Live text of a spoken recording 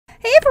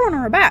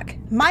everyone, we're back.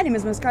 My name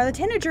is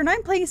MissScarletTanager, and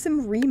I'm playing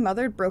some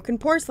Remothered Broken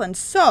Porcelain.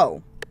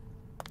 So,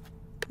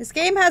 this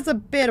game has a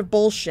bit of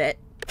bullshit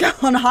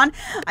going on.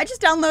 I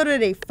just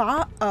downloaded a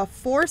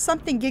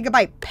 4-something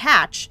gigabyte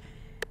patch,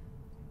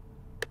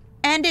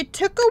 and it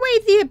took away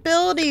the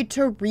ability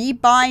to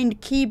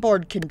rebind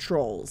keyboard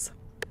controls.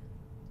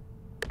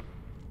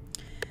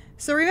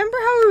 So remember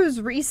how I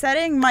was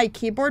resetting my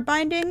keyboard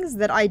bindings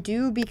that I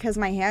do because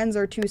my hands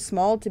are too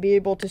small to be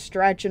able to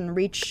stretch and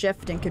reach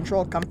shift and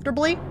control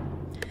comfortably?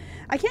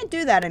 I can't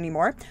do that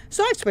anymore,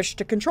 so I've switched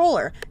to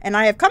controller, and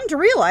I have come to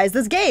realize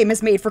this game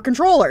is made for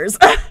controllers.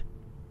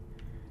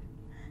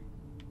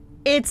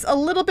 It's a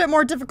little bit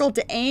more difficult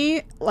to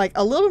aim,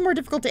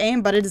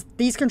 but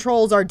these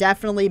controls are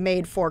definitely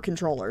made for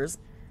controllers.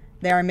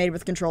 They are made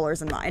with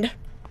controllers in mind.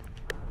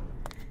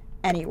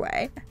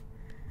 Anyway,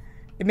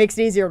 it makes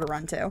it easier to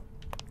run too.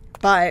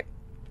 But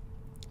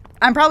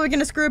I'm probably going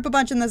to screw up a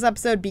bunch in this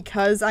episode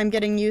because I'm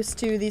getting used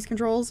to these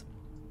controls.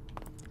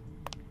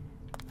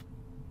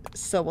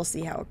 So we'll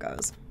see how it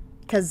goes.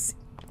 Because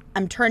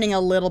I'm turning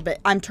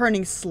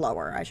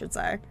slower, I should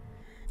say.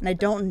 And I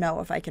don't know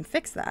if I can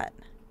fix that.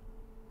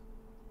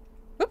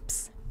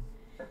 Oops.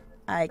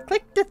 I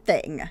clicked a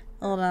thing.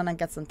 Hold on, I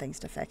got some things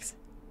to fix.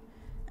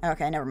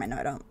 Okay, never mind. No,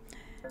 I don't.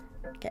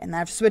 Okay, and I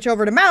have to switch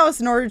over to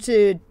mouse in order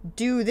to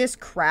do this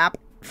crap.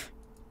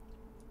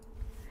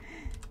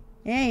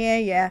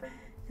 Yeah.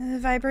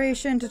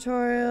 Vibration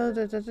tutorial.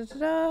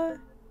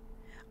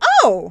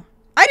 Oh!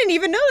 I didn't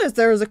even notice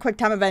there was a quick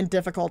time event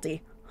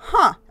difficulty.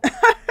 Huh.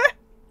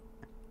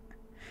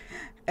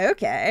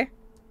 Okay.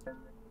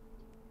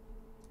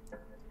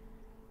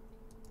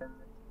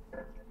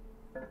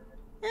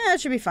 Yeah,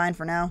 it should be fine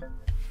for now.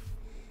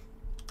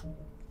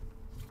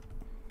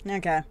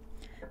 Okay.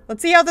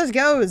 Let's see how this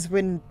goes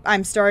when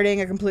I'm starting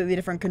a completely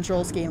different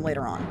control scheme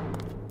later on.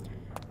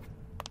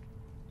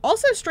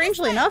 Also,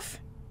 strangely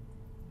enough...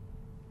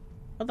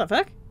 What the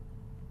fuck?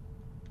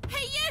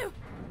 Hey, you!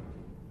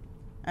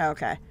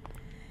 Okay.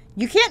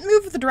 You can't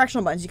move with the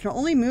directional buttons. You can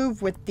only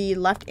move with the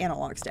left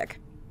analog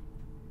stick.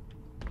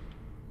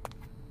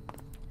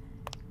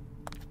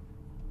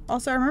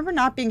 Also, I remember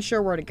not being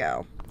sure where to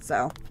go.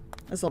 So,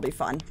 this will be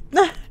fun.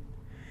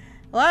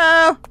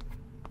 Hello?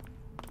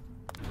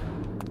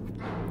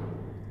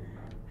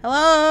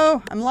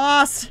 Hello? I'm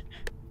lost.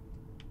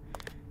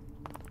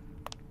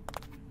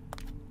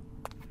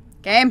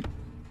 Game.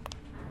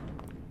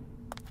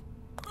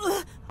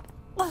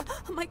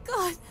 Oh my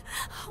god.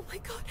 Oh my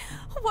god.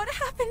 What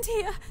happened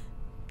here?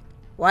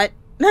 What?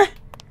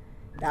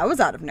 That was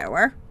out of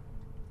nowhere.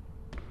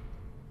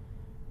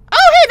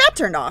 Oh, hey, that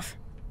turned off.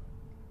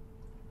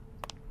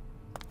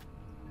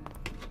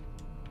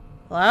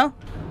 Hello?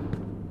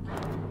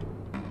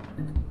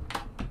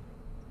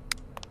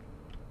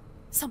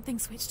 Something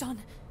switched on.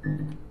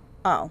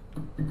 Oh.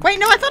 Wait,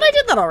 no, I thought I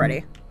did that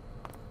already.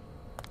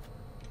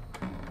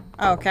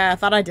 Okay, I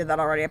thought I did that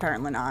already.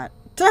 Apparently not.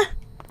 Do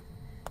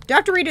I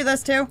have to redo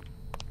this too?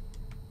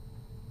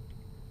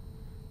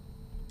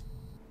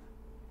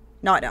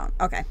 No, I don't.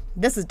 Okay.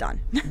 This is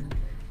done.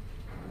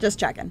 Just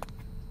checking.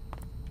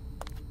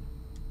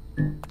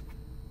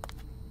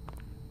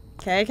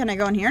 Okay, can I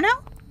go in here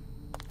now?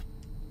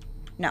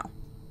 No.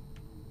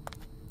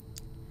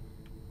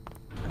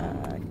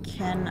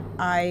 Can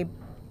I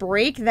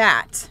break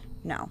that?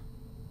 No.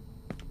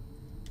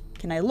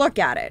 Can I look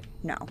at it?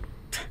 No.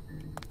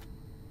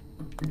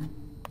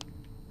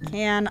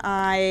 Can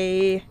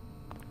I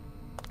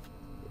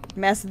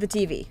mess with the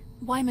TV?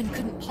 Wyman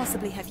couldn't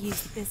possibly have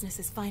used the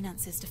business's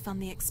finances to fund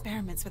the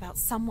experiments without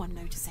someone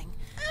noticing.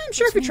 I'm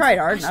sure if you tried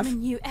hard enough. Ashman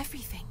knew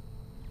everything.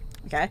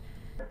 Okay.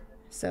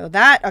 So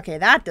that, okay,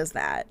 that does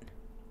that.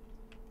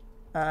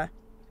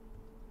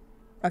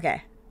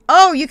 Okay.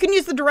 Oh, you can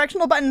use the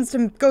directional buttons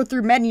to go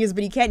through menus,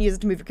 but you can't use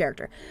it to move your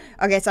character.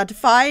 Okay, so I have to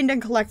find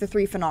and collect the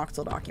 3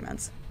 phenoxyl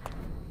documents.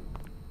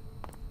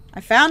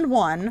 I found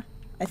one,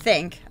 I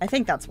think. I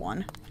think that's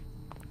one.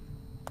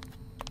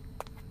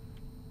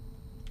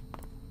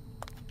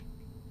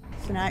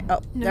 So now, oh,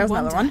 there's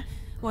another one.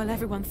 While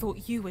everyone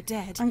thought you were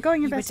dead,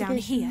 Ongoing you were down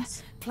here,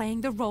 investigations.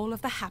 playing the role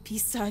of the happy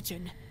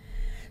surgeon.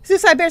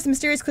 Suicide bears some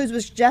mysterious clues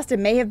was suggested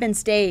may have been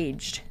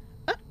staged.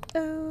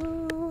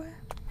 Uh-oh.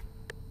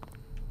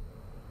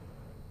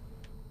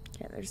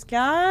 Okay, there's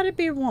gotta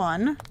be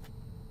one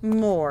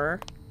more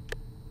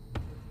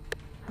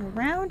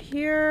around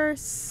here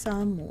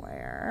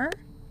somewhere.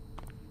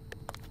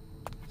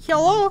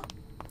 Hello?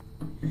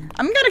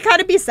 I'm gonna kind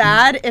of be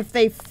sad if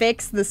they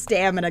fix the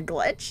stamina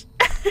glitch.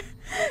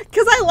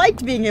 Because I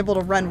liked being able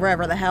to run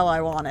wherever the hell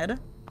I wanted.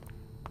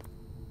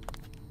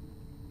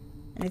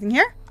 Anything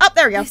here? Oh,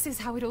 there we go. This is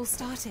how it all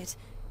started.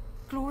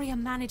 Gloria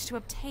managed to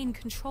obtain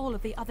control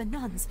of the other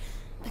nuns,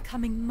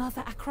 becoming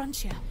Mother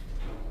Acrontia.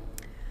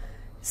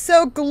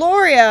 So,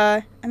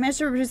 Gloria, I managed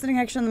to reproduce the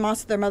connection of the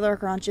moss with their Mother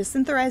Acrontia.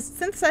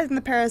 Synthesizing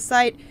the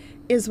parasite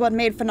is what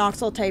made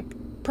Phenoxyl type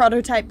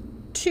Prototype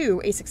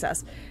 2 a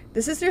success.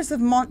 The Sisters of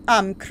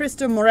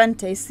Cristo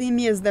Morente see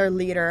me as their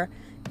leader,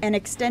 an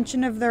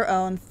extension of their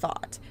own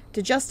thought.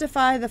 To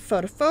justify the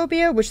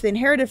photophobia, which they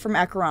inherited from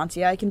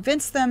Acherontia, I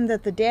convinced them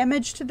that the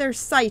damage to their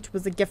sight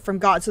was a gift from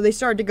God, so they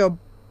started to go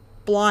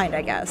blind,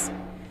 I guess.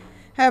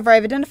 However,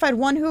 I've identified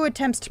one who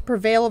attempts to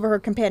prevail over her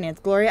companions,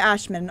 Gloria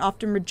Ashman, and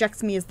often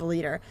rejects me as the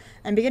leader.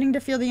 I'm beginning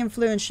to feel the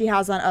influence she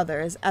has on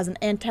others, as an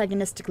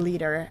antagonistic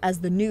leader,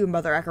 as the new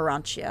Mother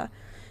Acherontia.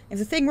 If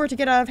the thing were to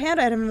get out of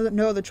hand, I'd have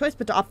no other choice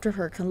but to opt for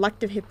her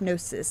collective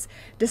hypnosis,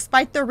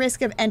 despite the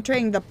risk of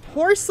entering the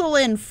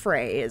Porcelain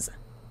phrase.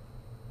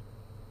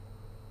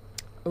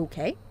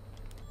 Okay.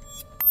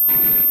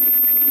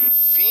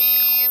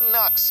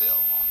 Phenoxyl.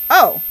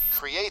 Oh.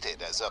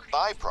 Created as a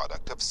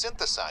byproduct of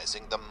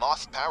synthesizing the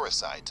moth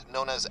parasite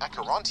known as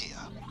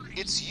Acherontia.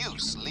 Its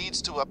use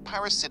leads to a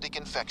parasitic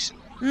infection.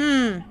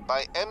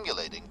 By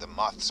emulating the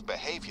moth's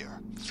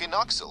behavior,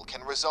 phenoxyl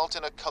can result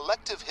in a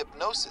collective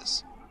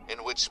hypnosis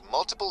in which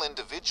multiple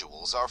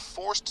individuals are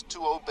forced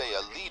to obey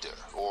a leader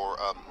or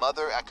a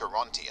Mother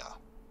Acherontia.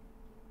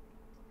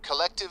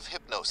 Collective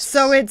hypnosis.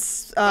 So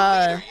it's,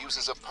 The leader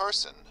uses a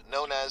person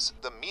known as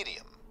the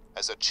medium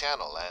as a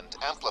channel and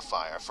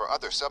amplifier for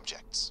other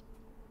subjects.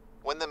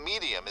 When the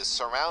medium is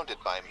surrounded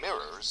by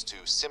mirrors to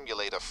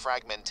simulate a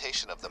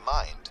fragmentation of the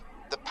mind,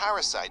 the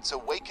parasites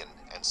awaken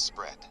and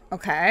spread.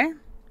 Okay.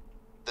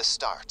 The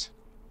start.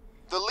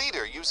 The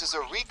leader uses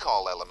a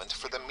recall element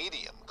for the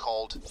medium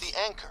called the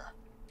anchor.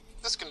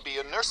 This can be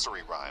a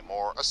nursery rhyme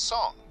or a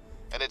song,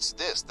 and it's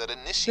this that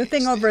initiates the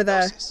thing over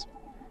the hypnosis.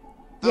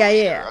 The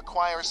leader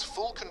acquires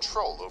full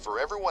control over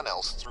everyone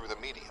else through the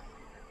medium.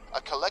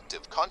 A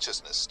collective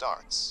consciousness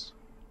starts.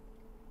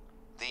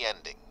 The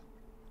ending.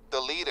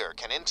 The leader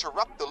can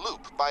interrupt the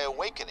loop by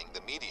awakening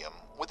the medium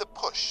with a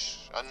push,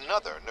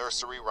 another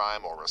nursery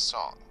rhyme or a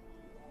song.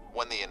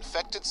 When the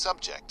infected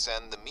subjects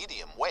and the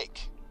medium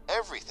wake,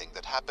 everything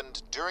that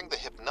happened during the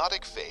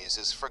hypnotic phase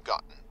is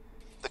forgotten.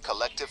 The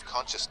collective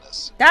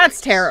consciousness.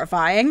 That's breaks.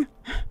 terrifying.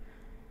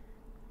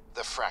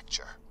 The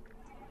fracture.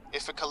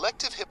 If a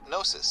collective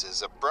hypnosis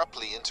is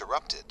abruptly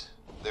interrupted,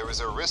 there is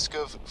a risk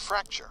of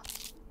fracture,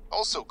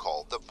 also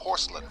called the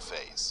porcelain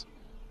phase.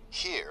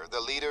 Here,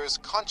 the leader's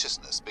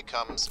consciousness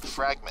becomes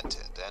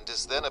fragmented and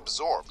is then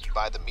absorbed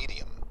by the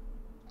medium.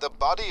 The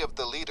body of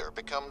the leader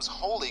becomes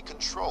wholly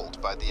controlled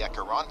by the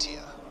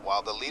Acherontia,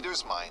 while the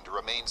leader's mind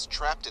remains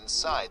trapped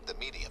inside the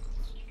medium,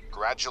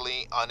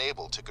 gradually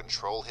unable to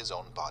control his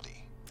own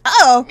body.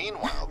 Uh-oh.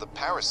 Meanwhile, the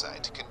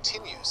parasite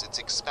continues its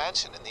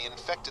expansion in the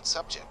infected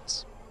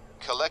subjects.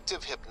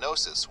 Collective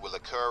hypnosis will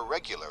occur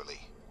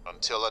regularly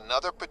until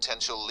another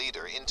potential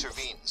leader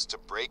intervenes to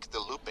break the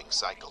looping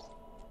cycle.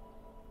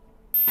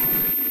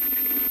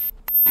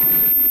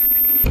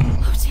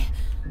 Oh dear,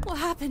 what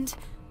happened?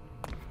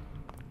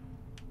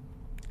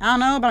 I don't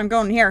know, but I'm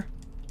going here.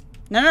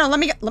 No, let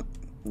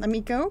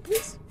me go,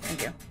 please.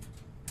 Thank you.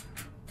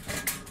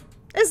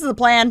 This is the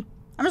plan.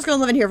 I'm just gonna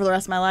live in here for the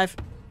rest of my life.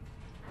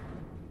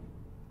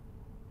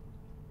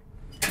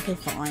 Okay,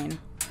 fine.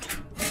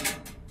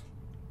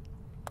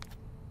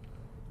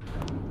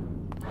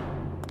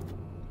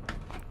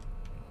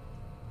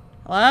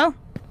 Hello?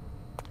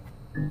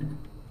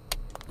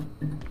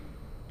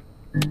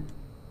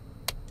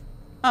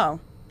 Oh.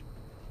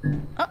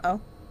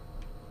 Uh-oh.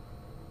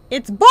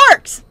 It's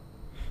Barks!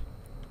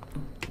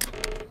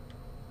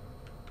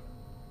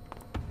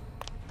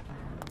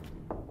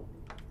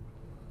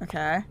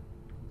 Okay.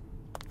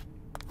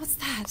 What's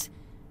that?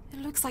 It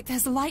looks like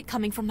there's light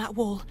coming from that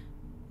wall.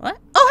 What?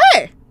 Oh,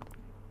 hey!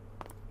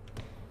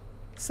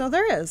 So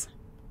there is.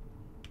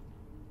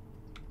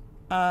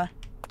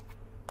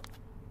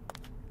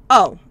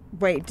 Oh,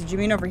 wait, did you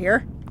mean over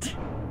here?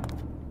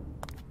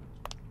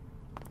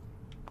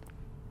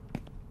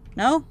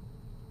 No?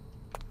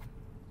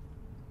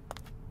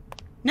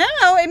 No,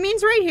 it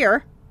means right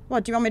here.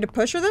 What, do you want me to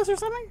push this or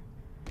something?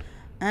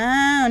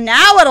 Oh,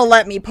 now it'll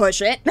let me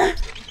push it.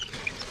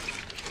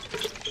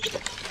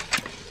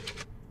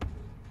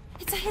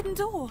 It's a hidden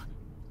door.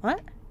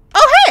 What?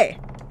 Oh, hey!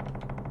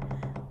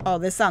 Oh,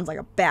 this sounds like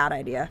a bad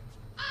idea.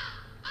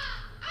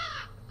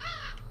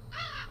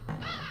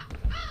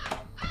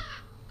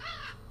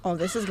 Oh,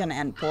 this is gonna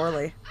end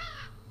poorly.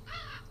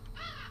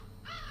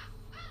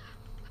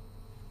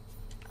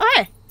 Oh,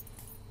 hey!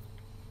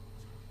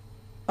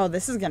 Oh,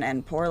 this is gonna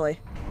end poorly.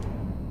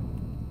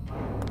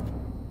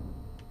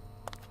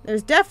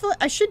 There's definitely...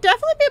 I should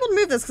definitely be able to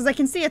move this because I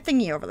can see a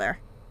thingy over there.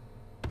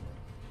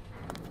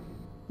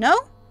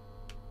 No?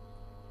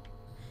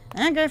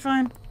 Okay,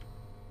 fine.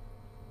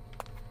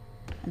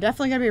 I'm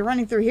definitely gonna be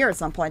running through here at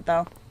some point,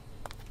 though.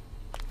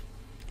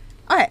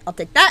 Alright, I'll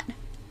take that.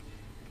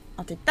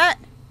 I'll take that.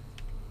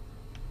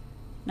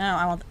 No,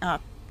 I want... Oh,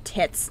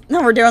 tits.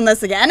 No, we're doing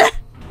this again.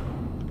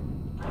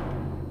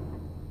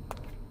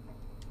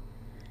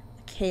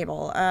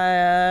 Cable.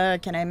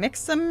 Can I mix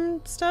some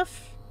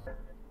stuff?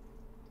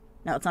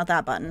 No, it's not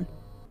that button.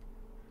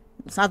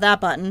 It's not that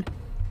button.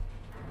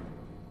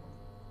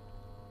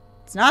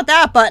 It's not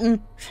that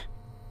button.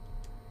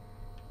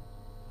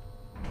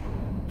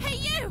 Hey,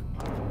 you!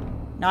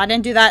 No, I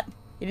didn't do that.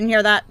 You didn't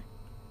hear that.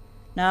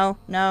 No,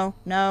 no,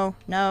 no,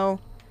 no.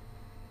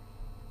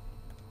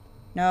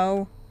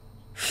 No.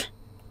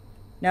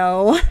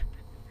 No.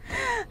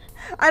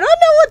 I don't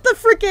know what the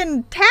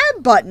freaking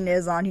tab button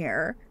is on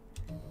here.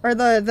 Or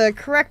the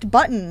correct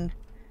button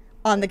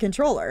on the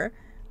controller.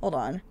 Hold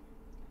on.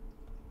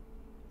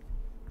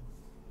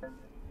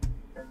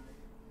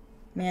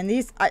 Man,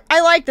 these...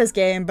 I like this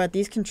game, but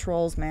these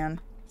controls, man.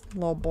 A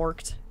little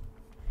borked.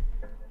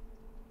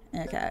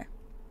 Okay.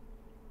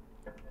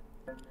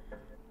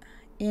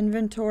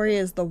 Inventory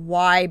is the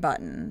Y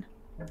button.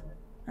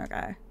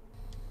 Okay.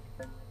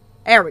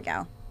 There we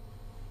go.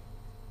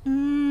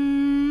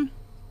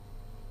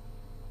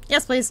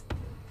 Yes, please.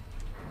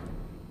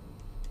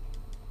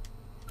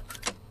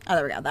 Oh,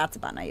 there we go. That's the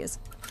button I use.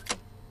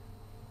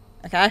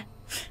 Okay.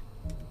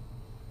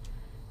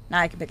 Now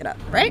I can pick it up,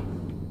 right?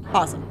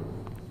 Awesome.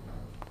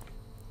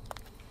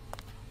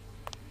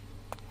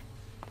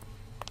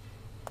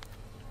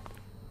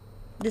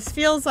 This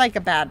feels like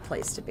a bad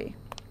place to be.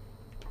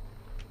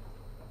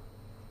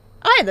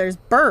 Oh, hey, there's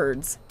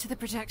birds. To the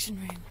projection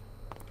room.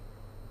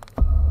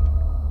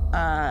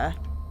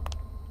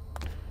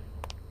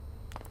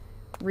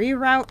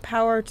 Reroute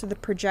power to the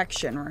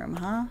projection room,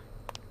 huh?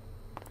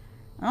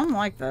 I don't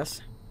like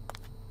this.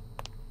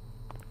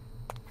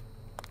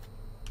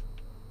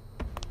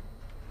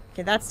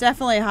 Okay, that's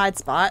definitely a hide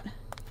spot.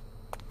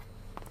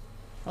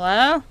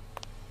 Hello?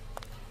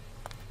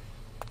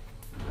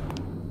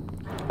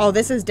 Oh,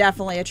 this is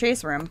definitely a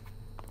chase room.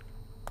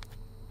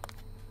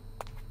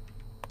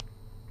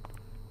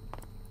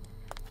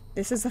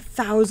 This is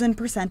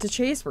 1000% a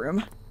chase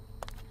room.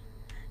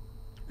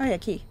 Oh yeah,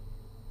 key.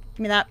 Give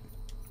me that.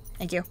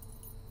 Thank you. Is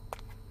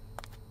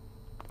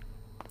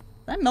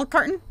that a milk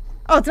carton?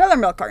 Oh, it's another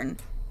milk carton.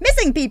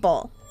 Missing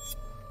people!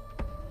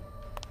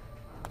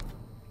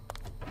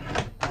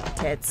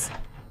 Tits.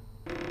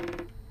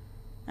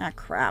 Ah,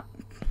 crap.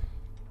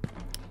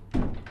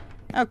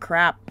 Oh,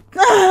 crap.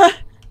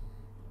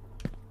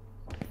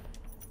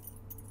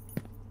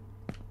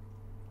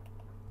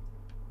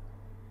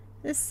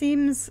 This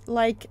seems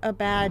like a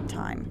bad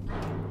time.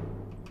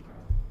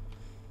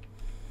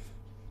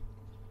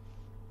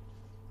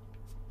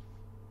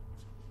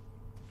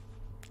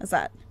 What's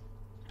that?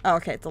 Oh,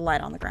 okay, it's a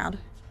light on the ground.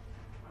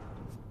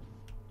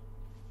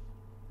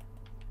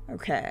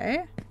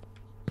 Okay.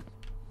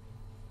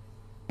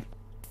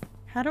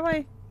 How do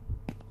I...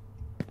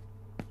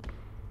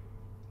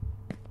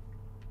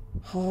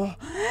 Oh.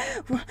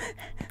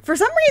 For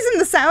some reason,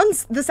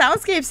 the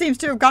soundscape seems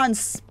to have gotten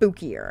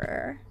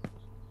spookier.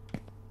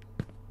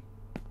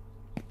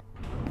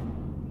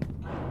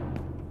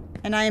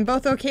 And I am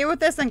both okay with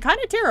this and kind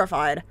of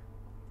terrified.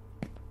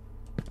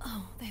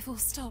 Oh, they've all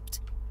stopped.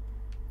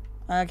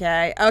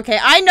 Okay, okay,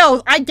 I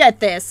know, I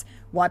get this.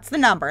 What's the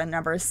number? The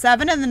number is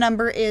 7 and the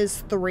number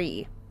is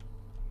 3.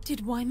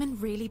 Did Wyman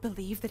really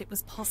believe that it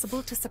was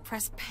possible to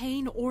suppress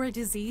pain or a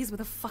disease with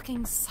a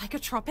fucking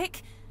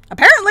psychotropic?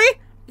 Apparently!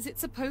 Is it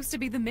supposed to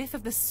be the myth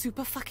of the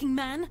super fucking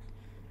man?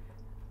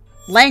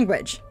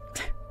 Language.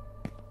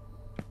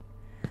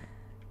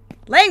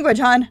 Language,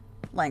 hon.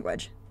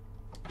 Language.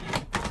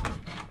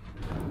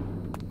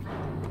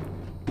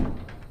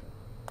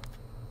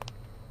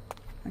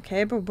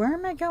 Okay, but where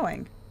am I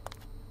going?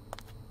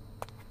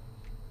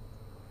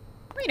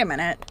 Wait a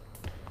minute.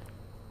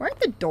 Where'd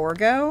the door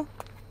go?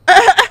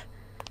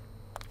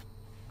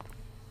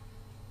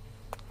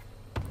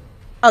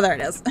 Oh, there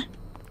it is.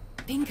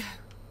 Bingo.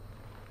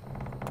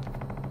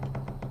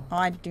 Oh,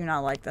 I do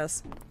not like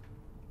this.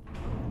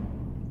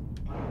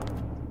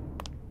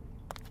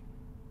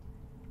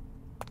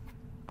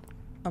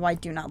 Oh, I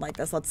do not like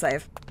this. Let's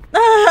save.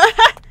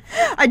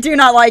 I do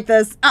not like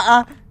this.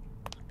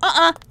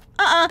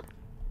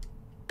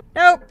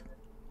 Nope.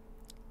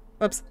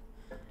 Whoops.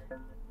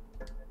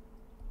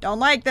 Don't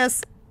like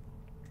this.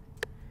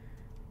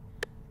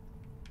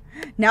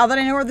 Now that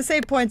I know where the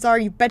save points are,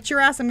 you bet your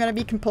ass I'm gonna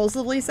be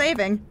compulsively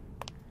saving.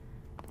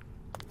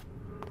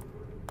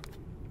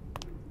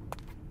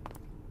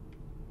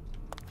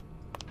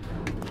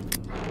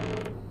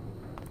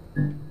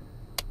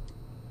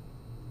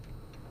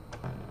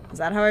 Is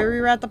that how I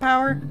reroute the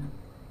power?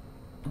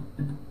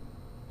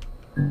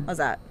 What's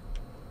that?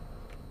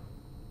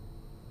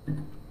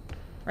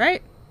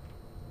 Right?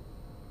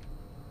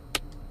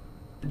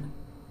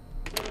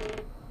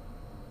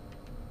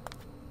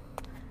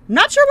 I'm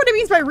not sure what it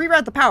means by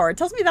reroute the power. It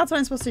tells me that's what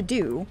I'm supposed to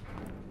do.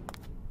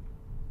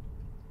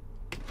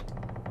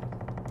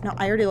 No,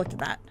 I already looked at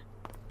that.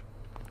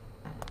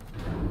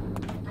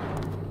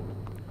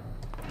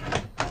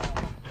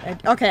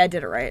 Okay, I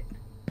did it right.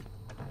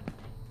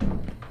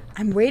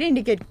 I'm waiting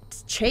to get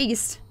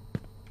chased.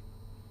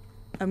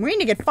 I'm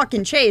waiting to get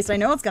fucking chased. I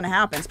know it's gonna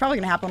happen. It's probably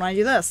gonna happen when I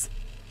do this.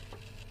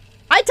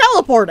 I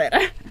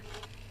teleported!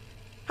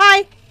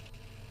 Hi!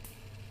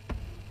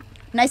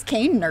 Nice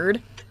cane,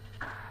 nerd.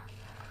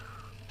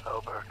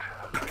 Albert,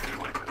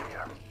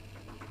 here.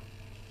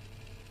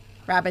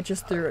 Rabbit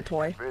just threw a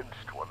toy.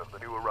 Convinced one of the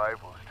new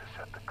arrivals to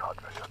set the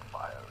convent on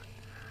fire.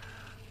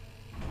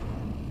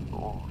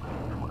 All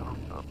well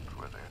done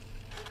within.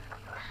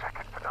 The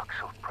second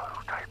Phoenixal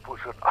prototype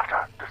was an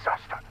utter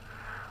disaster.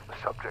 The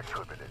subjects who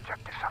had been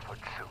injected suffered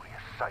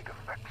serious side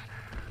effects,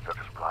 such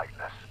as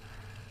blindness,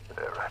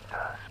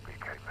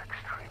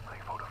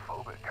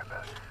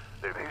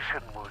 Their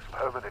vision was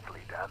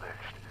permanently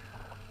damaged.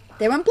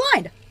 They went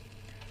blind.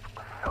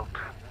 The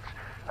Feltons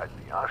and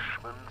the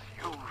Ashmans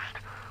used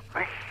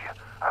me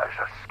as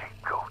a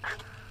scapegoat.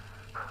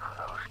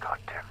 Those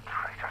goddamn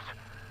traitors.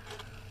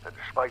 And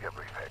despite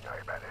everything,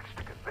 I managed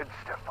to convince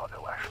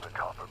Stefano Ashman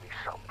to offer me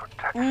some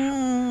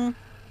protection.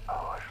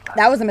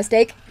 That was a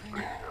mistake.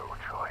 With no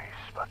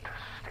choice but to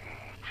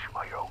stage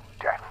my own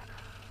death.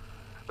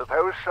 The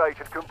parasite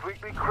had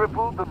completely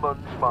crippled the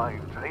Mun's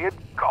minds. They had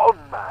gone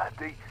mad.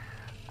 They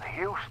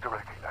used to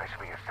recognize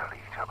me as their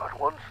leader, but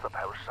once the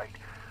parasite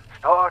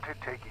started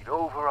taking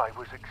over, I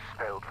was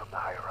expelled from the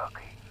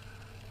hierarchy.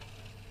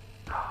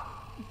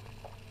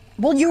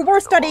 Well, you were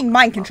studying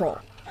mind control.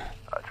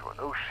 At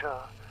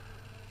Renosha,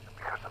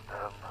 because of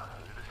them,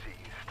 the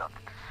disease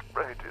started to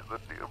spread in the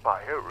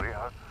nearby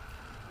area.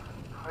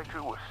 I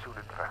too was soon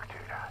infected.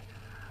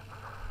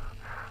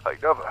 I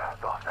never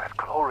thought that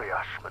Gloria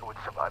Ashman would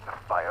survive the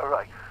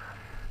fire.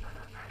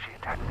 She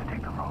intends to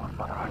take the role of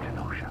Mother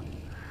Artenosha.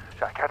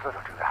 I can't let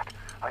her do that.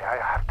 I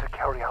have to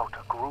carry out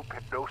a group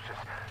hypnosis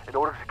in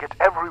order to get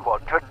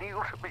everyone to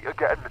kneel to me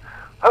again.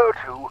 Her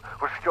too,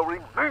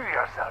 restoring me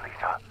as their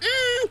leader.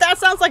 That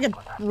sounds like a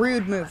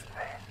rude move.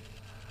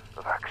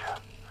 The fracture,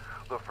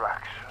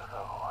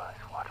 though,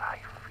 is what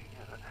I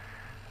fear.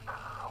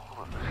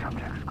 All of the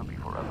subjects could be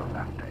forever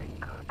left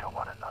anchored to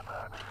one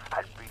another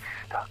and be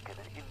stuck in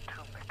an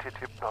intermittent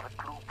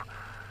hypnotic loop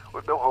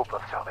with no hope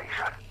of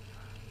salvation.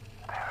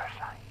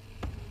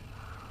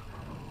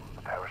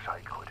 The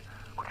parasite could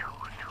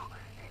choose to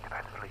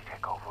independently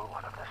take over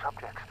one of the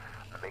subjects,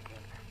 making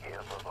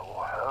him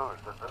or her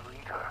the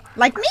leader.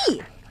 Like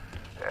me!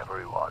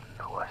 Everyone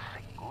to a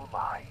single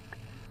mind.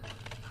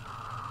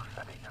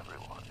 Setting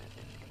everyone in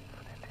an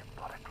infinite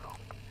hypnotic loop.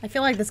 I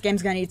feel like this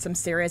game's gonna need some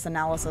serious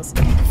analysis.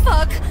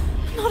 Fuck!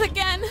 Not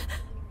again!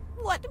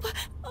 What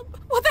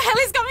the hell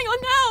is going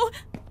on now?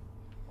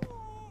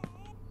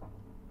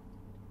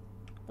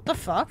 What the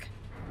fuck?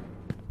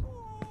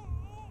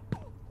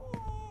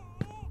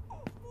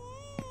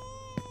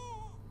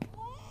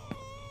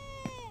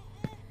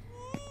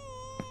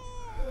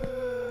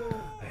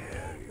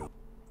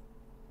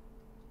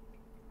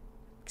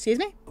 Excuse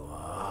me?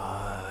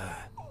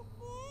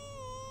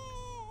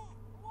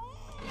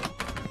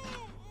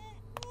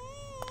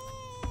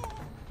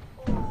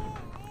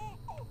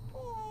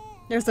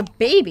 There's a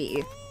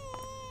baby.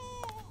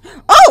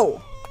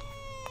 Oh!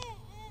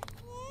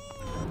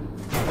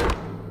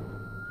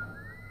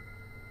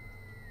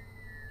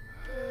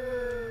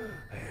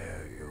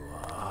 There you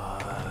are.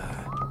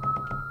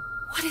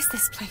 What is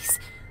this place?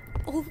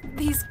 All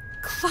these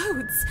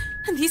clothes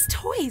and these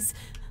toys.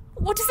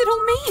 What does it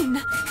all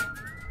mean?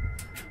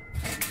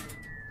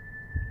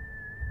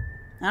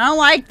 I don't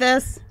like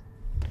this.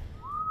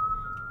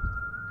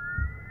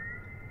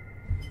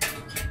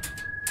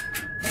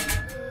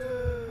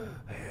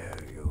 There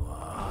you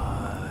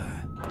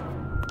are.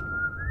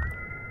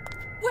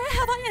 Where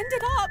have I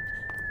ended up?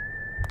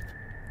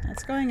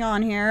 What's going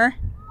on here?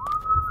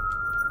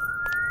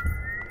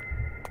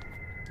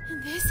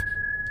 And this?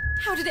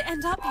 How did it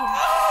end up here?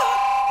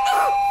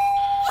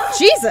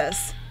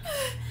 Jesus!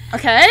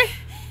 Okay.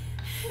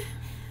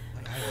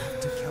 I have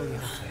to carry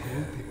out a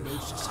group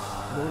hypnosis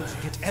in order to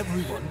get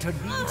everyone to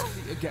kneel to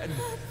me again.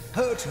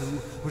 Her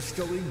too,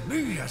 restoring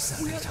me as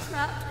their We are leader.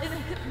 trapped in a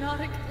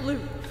hypnotic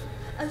loop.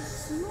 As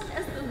soon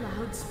as the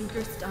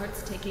loudspeaker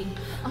starts ticking,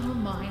 our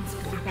minds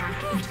go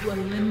back into a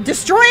limbo.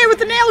 Destroy it with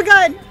the nail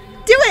gun!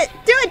 Do it!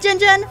 Do it, Jin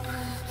Jin!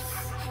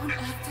 How on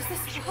earth does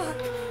this work?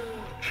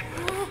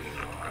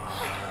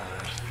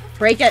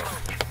 Break it.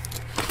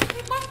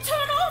 It won't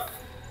turn off!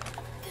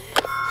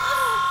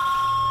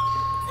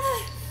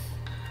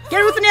 Get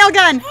it with the nail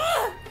gun!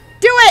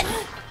 Do it!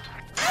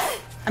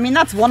 I mean,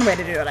 that's one way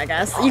to do it, I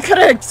guess. You could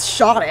have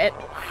shot it.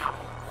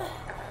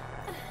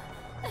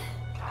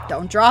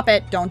 Don't drop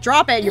it. Don't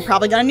drop it. You're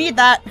probably gonna need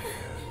that.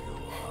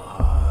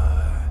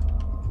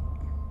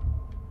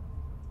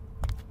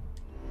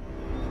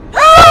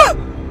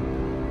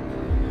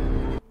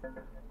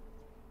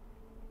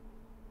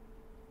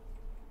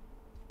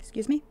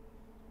 Excuse me?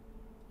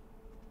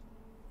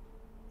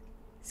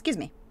 Excuse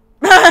me.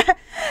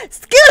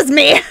 Excuse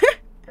me!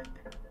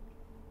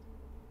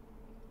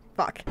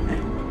 Fuck. I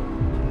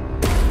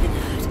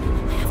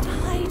have to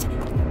hide.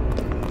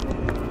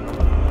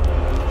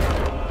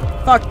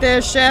 Fuck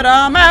this shit,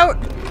 I'm out!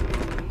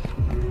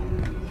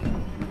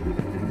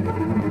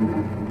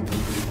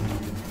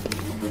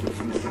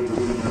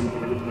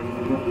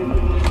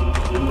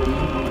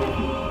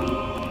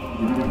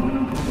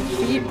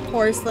 Defeat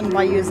Porcelain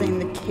by using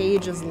the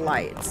cage's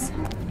lights.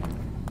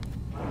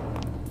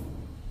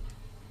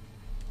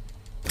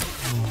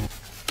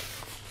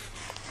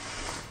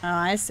 Oh,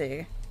 I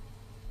see.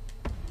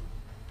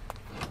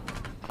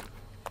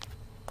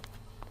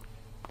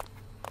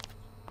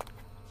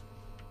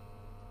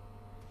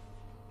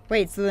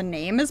 Wait, so the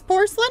name is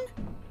Porcelain?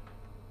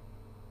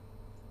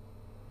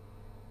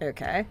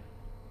 Okay.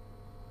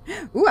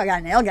 Ooh, I got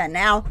a nail gun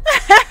now.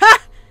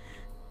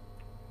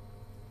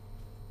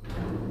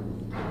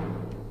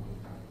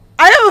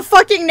 I have a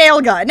fucking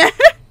nail gun.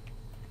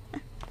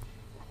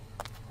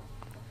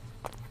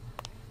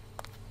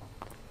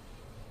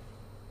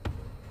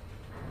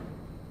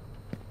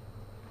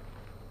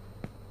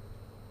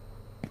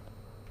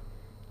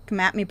 Come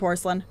at me,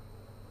 Porcelain.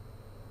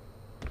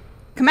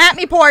 Come at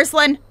me,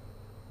 Porcelain!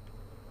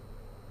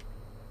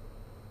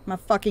 I'm gonna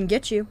fucking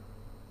get you.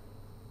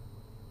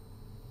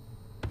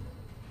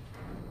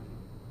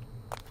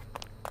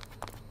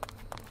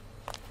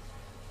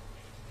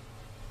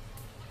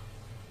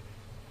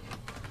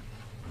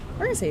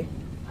 Where is he?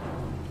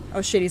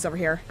 Oh shit, he's over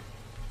here.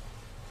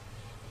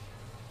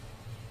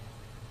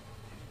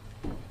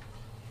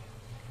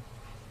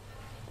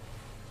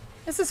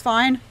 This is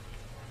fine.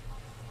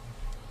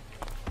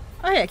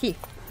 Oh yeah, key.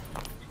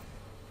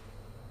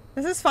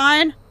 This is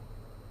fine.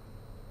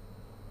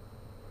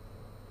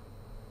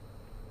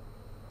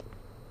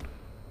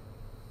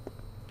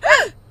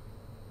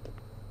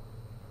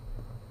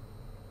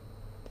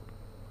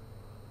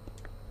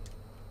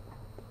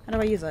 How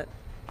do I use it?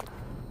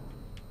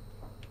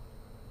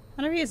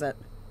 How do I use it?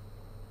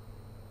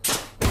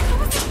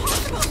 How is it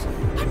possible?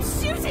 I'm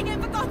shooting it,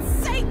 for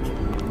God's sake!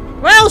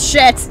 Well,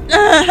 shit!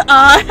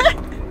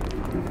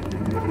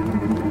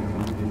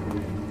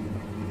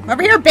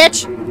 Over here,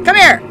 bitch! Come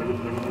here!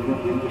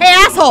 Hey,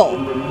 asshole!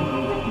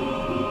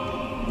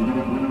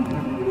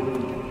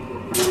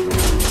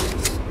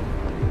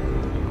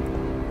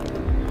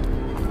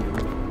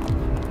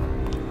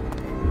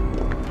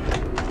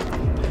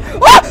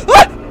 Ah!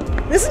 Ah!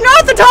 This is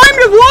not the time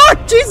to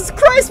walk! Jesus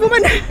Christ,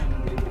 woman!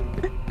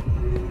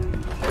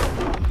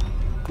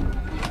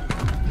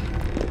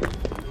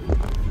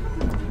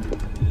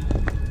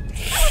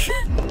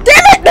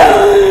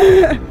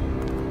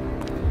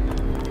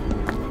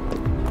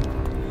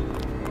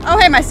 Oh,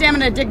 hey, my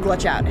stamina did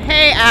glitch out.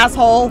 Hey,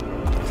 asshole.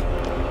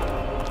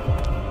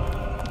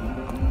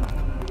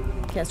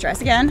 Okay, let's try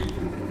this again.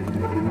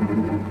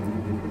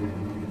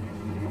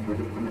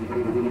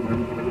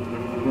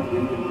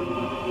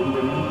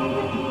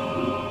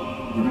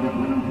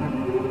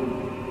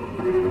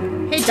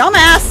 Hey,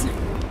 dumbass.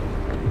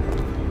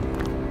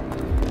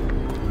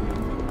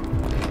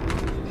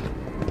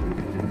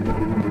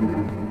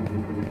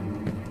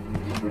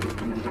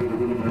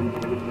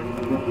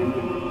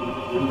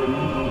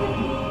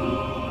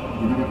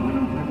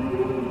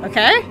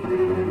 Okay.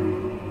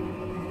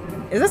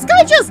 Is this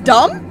guy just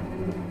dumb?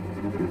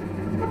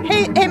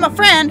 Hey, my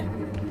friend.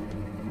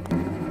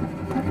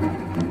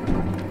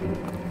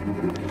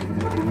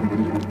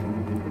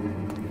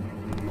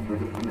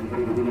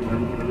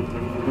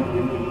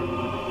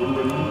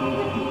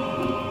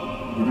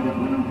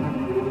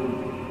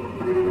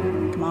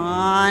 Come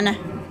on.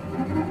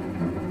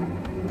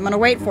 I'm gonna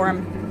wait for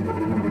him.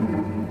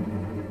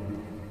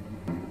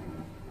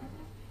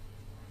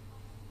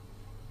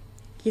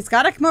 He's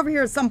gotta come over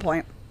here at some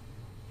point.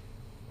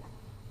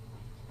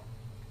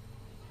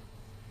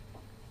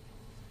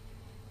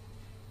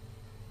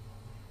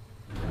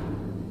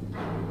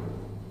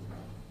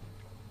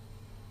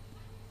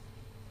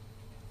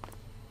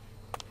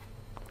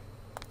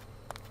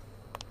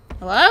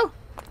 Hello?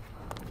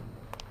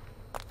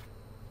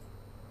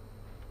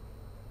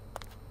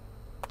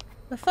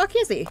 The fuck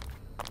is he?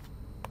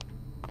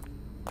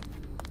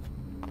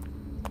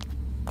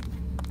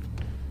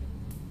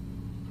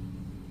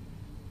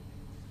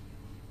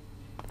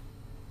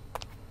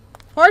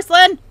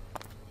 Porcelain!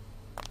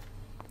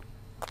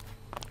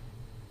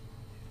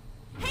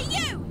 Hey,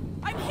 you!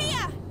 I'm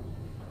here!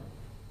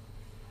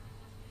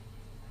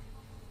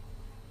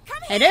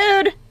 Come Hey,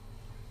 here! dude!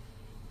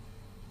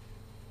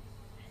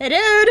 Hey,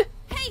 dude!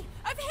 Hey,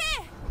 over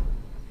here!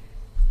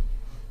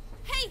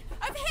 Hey,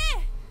 over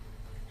here!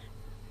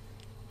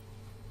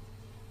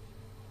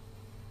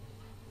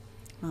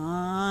 Come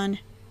on.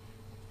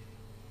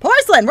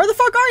 Porcelain, where the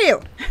fuck are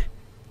you?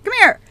 Come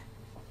here!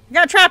 I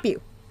gotta trap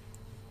you.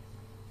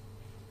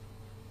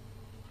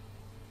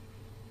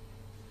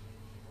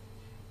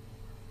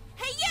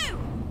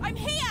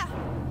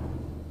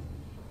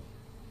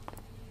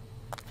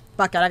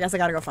 Fuck it, I guess I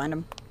gotta go find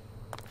him.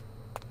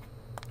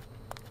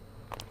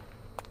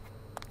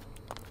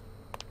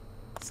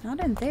 It's not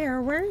in there.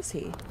 Where is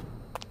he?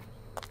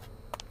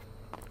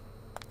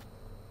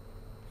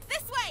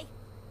 This way!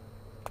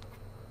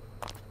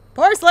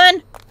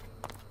 Porcelain!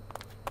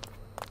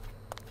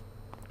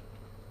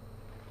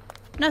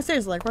 No,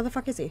 seriously, like, where the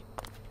fuck is he?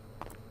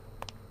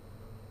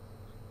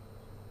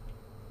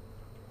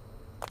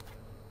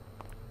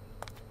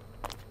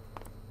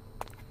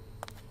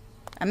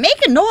 I'm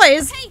making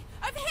noise! Hey,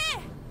 over here!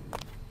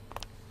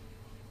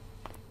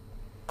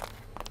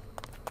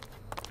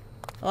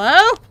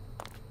 Hello?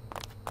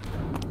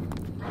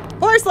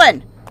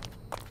 Porcelain!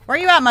 Where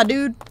you at, my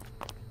dude?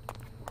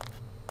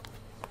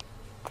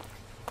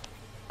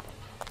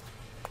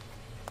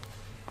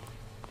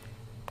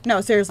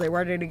 No, seriously,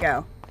 where did he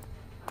go?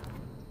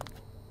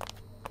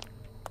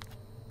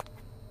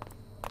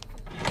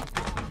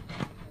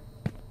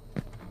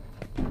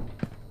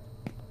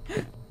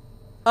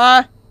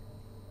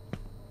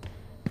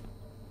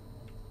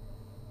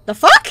 The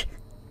fuck?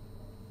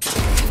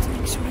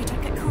 Make sure I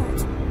don't get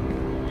caught.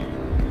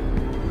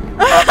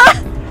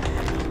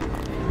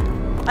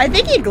 I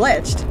think he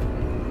glitched.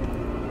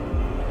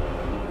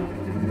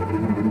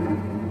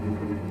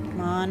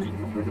 Come on.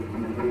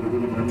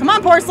 Come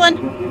on, Porcelain!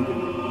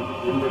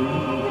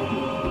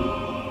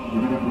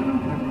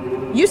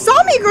 You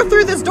saw me go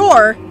through this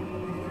door!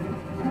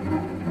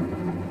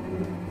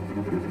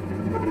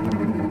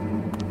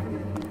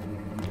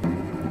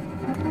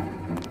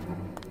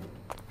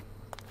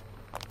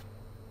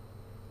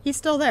 He's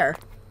still there.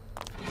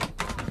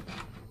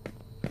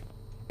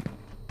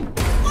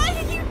 Why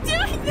are you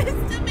doing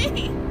this to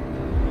me?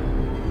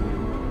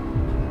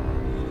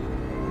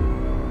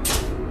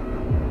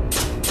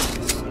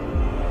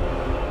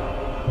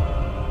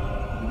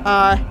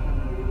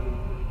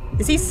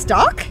 Is he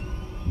stuck?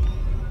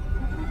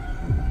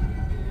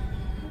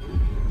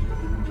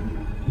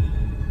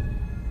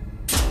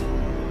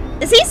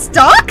 Is he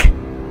stuck?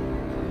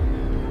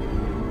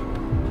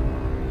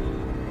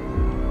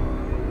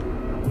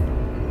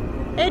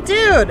 Hey,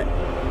 dude!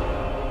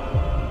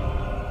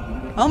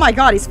 Oh my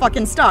god, he's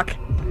fucking stuck.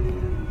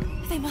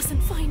 They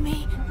mustn't find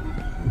me.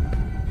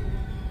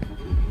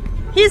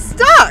 He's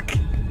stuck!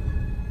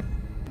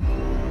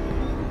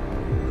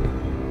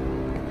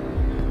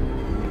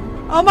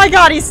 Oh my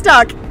god, he's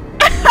stuck!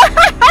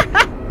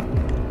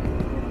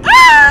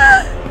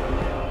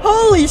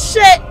 Holy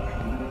shit!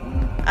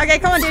 Okay,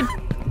 come on, dude.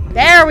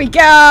 There we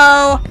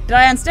go! Did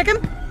I unstick him?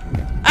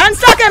 I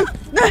unstuck him!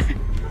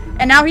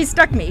 And now he's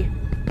stuck me.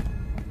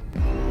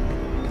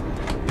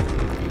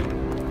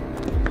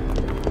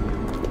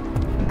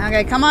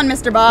 Okay, come on,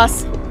 Mr.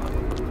 Boss.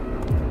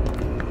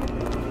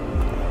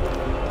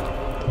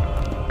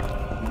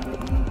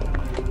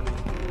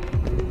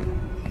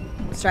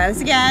 Let's try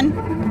this again.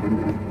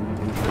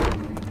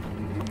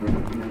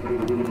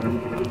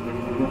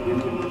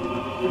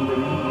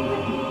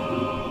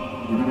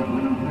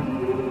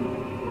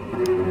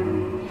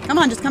 Come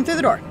on, just come through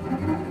the door.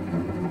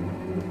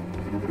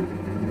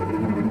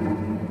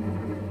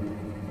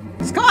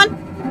 Just come on.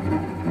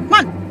 Come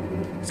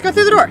on. Just go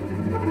through the door.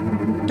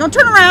 Don't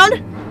turn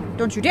around.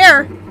 Don't you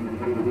dare.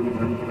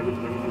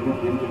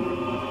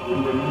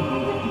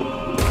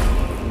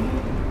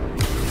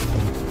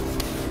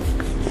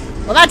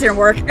 Well, that didn't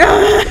work.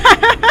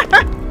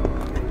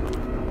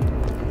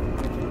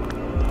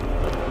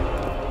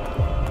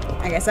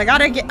 I guess I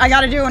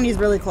gotta do it when he's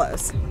really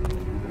close.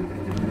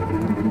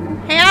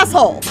 Hey,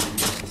 asshole!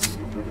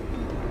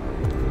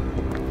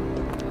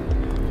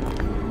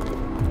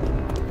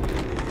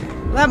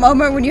 That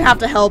moment when you have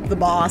to help the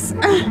boss.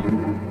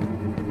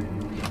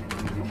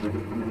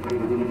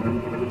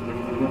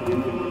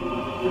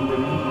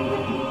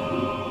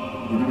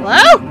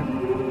 Hello?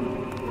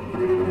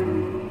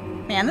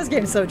 Man, this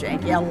game's so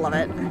janky. I love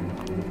it.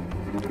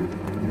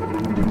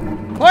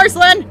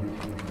 Porcelain!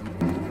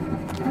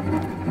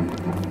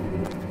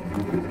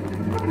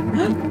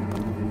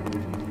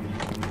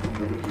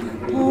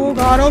 Oh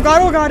god, oh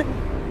god, oh god!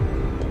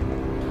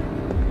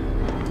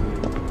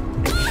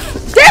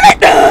 Damn it!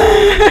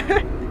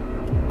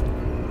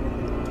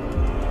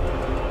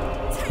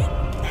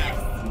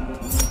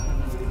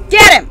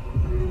 Get him!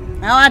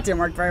 Well, that didn't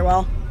work very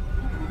well.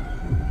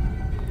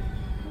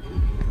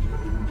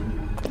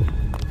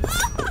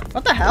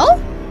 What the hell?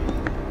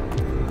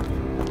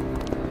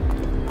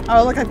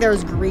 Oh, it looked like there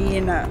was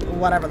green,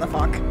 whatever the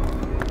fuck.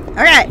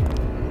 Okay,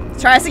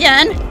 let's try this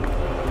again.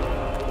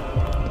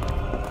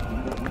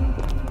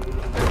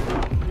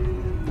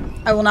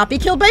 I will not be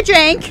killed by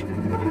jank.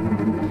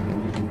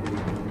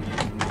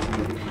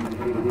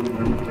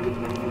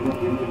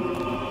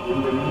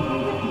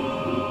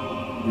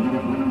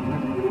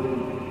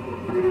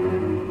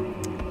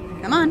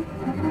 Come on.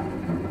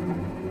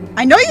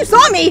 I know you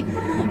saw me!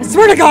 I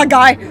swear to God,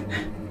 guy!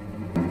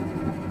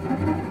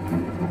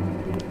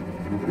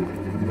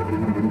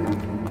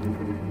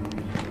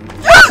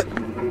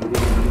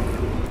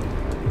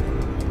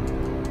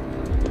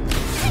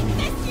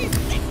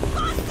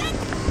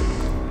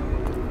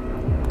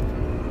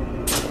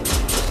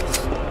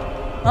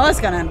 Well,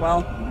 that's gonna end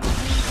well.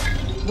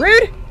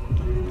 Rude!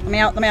 Let me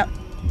out, let me out.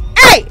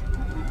 Hey!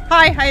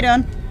 Hi, how you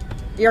doing?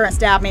 You're gonna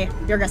stab me.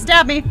 You're gonna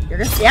stab me. You're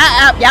gonna...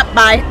 Yeah, yep,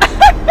 bye.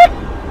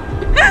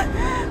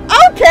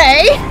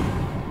 Okay!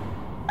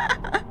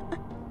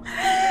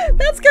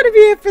 That's gonna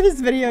be it for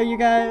this video, you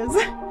guys.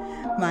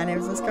 My name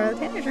is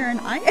MissScarletTanager, and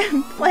I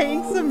am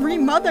playing some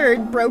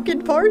Remothered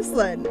Broken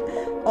Porcelain.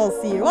 I'll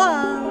see you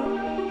all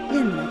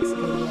in the next video.